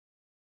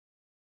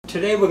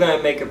Today we're going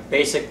to make a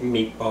basic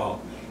meatball,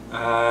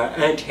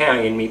 an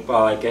Italian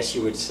meatball I guess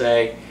you would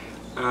say,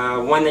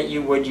 one that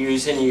you would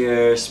use in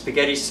your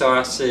spaghetti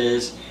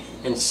sauces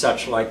and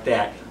such like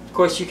that. Of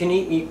course you can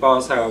eat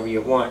meatballs however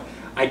you want.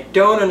 I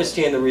don't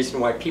understand the reason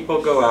why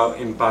people go out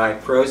and buy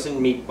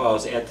frozen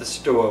meatballs at the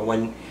store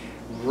when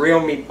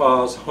real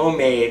meatballs,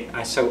 homemade,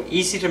 are so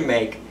easy to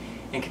make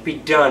and can be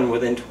done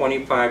within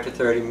 25 to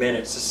 30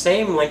 minutes. The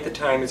same length of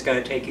time it's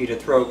going to take you to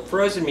throw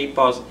frozen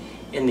meatballs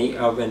in the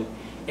oven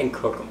and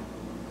cook them.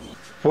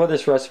 For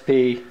this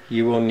recipe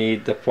you will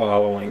need the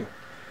following: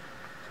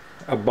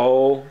 a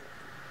bowl,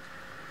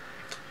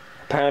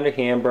 a pound of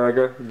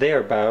hamburger,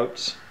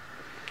 thereabouts,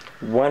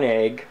 1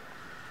 egg.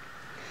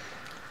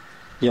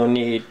 You'll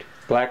need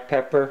black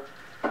pepper,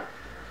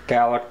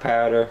 garlic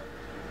powder,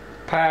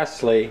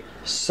 parsley,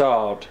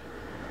 salt,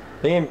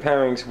 Lee &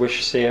 Perrings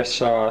Worcestershire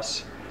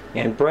Sauce,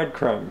 and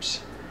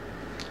breadcrumbs,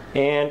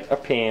 and a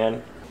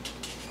pan.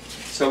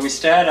 So we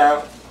start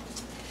out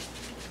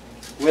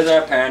with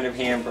our pound of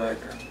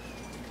hamburger.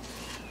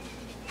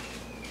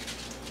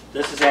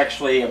 This is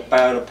actually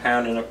about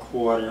 1.25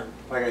 pounds.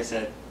 Like I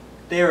said,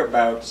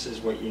 thereabouts is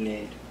what you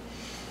need.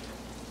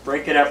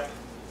 Break it up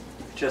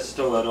just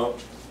a little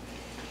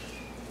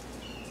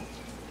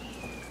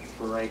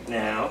for right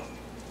now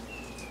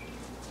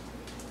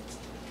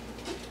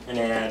and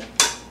add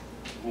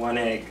 1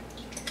 egg.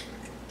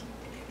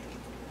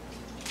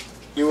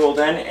 You will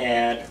then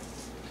add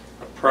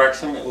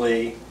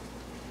approximately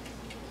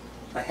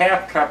a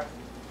 1/2 cup,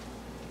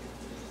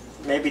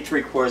 maybe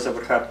 3/4 of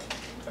a cup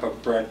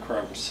of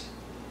breadcrumbs.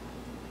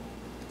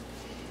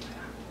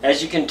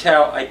 As you can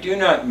tell, I do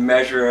not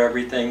measure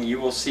everything. You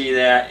will see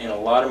that in a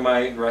lot of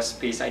my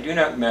recipes. I do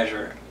not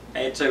measure.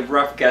 It's a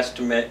rough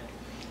guesstimate,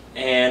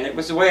 and it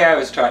was the way I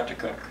was taught to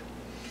cook.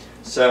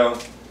 So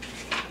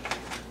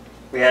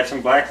we add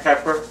some black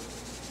pepper,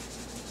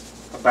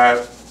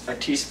 about 1.5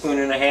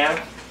 teaspoons,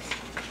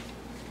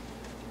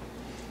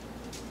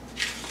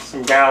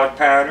 some garlic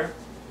powder,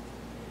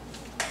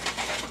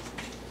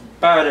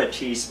 about 1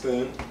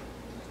 teaspoon,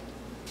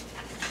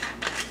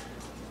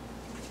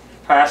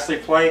 parsley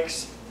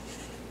flakes,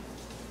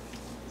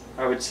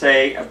 I would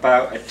say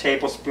about 1.5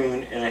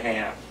 tablespoons,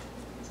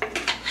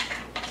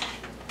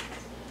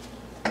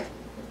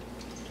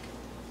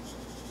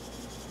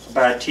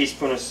 about 1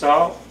 teaspoon of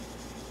salt,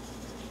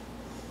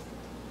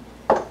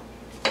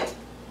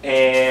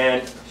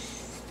 and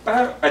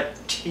about 1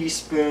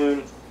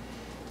 teaspoon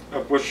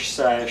of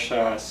Worcestershire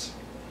sauce.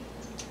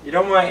 You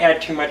don't want to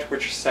add too much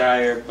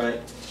Worcestershire, but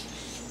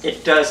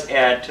it does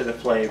add to the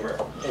flavor.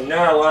 And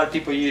not a lot of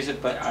people use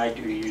it, but I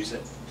do use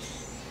it.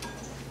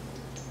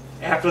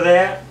 After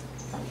that,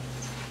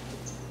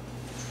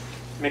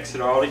 mix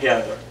it all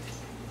together.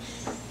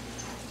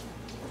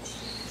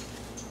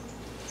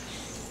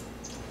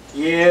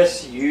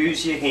 Yes,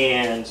 use your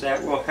hands.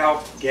 That will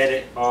help get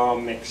it all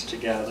mixed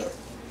together.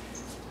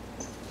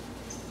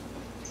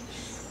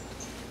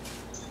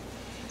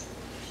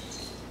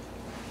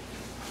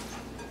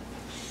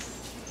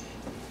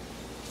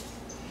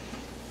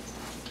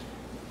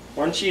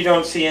 Once you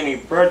don't see any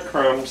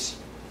breadcrumbs,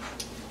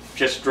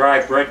 just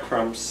dry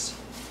breadcrumbs,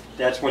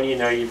 that's when you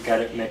know you've got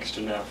it mixed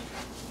enough.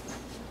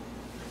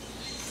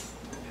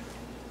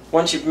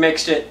 Once you've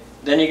mixed it,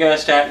 then you're going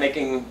to start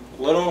making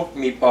little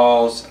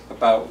meatballs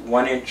about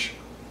 1 inch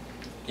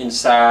in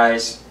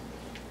size,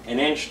 1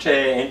 inch to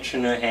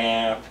 1.5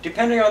 inches,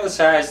 depending on the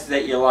size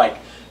that you like.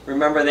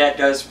 Remember, that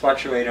does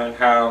fluctuate on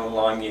how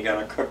long you're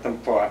going to cook them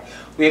for.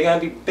 We're going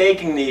to be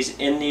baking these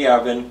in the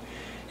oven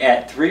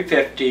at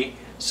 350.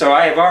 So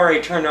I have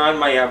already turned on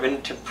my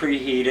oven to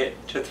preheat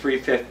it to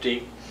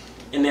 350,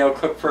 and they'll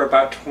cook for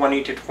about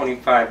 20 to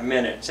 25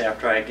 minutes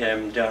after I get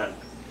them done.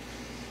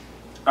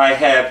 I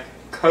have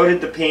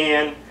coated the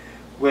pan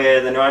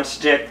with a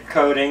non-stick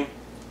coating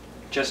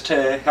just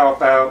to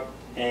help out,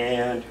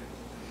 and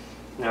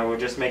now we'll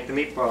just make the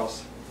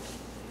meatballs.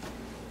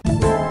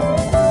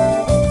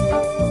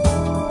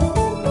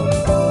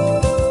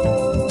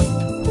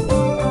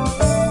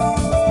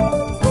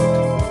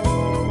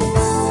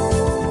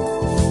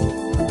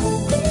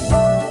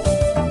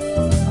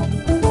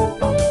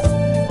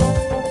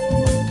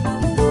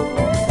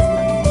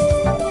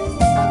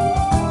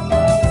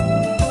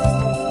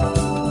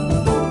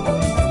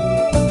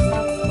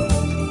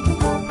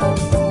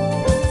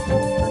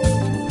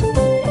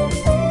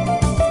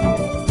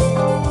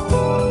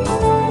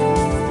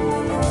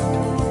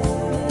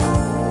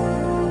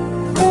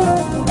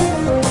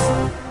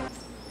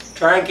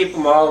 Try and keep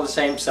them all the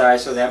same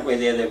size so that way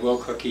they will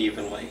cook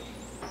evenly.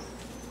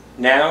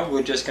 Now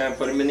we're just going to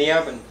put them in the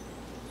oven.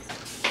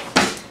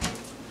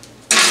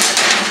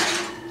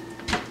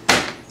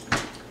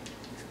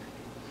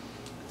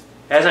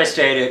 As I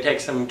stated, it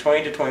takes them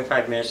 20 to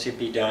 25 minutes to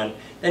be done.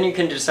 Then you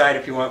can decide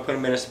if you want to put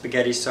them in a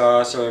spaghetti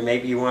sauce, or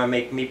maybe you want to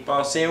make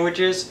meatball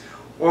sandwiches,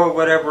 or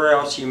whatever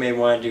else you may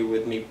want to do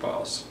with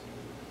meatballs.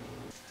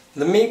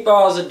 The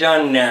meatballs are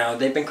done now.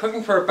 They've been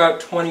cooking for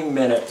about 20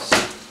 minutes.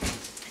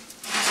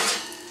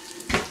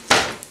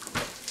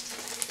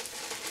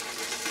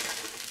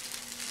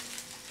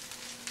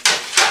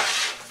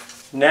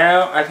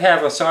 Now I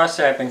have a sauce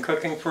that I've been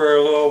cooking for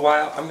a little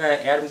while. I'm going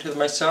to add them to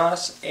my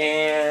sauce,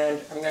 and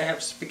I'm going to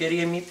have spaghetti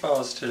and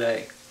meatballs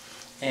today.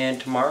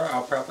 And tomorrow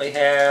I'll probably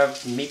have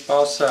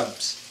meatball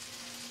subs.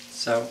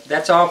 So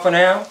that's all for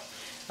now.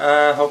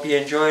 Hope you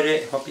enjoyed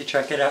it. Hope you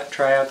check it out,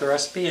 try out the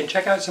recipe, and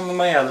check out some of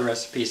my other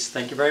recipes.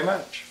 Thank you very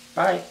much.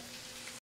 Bye.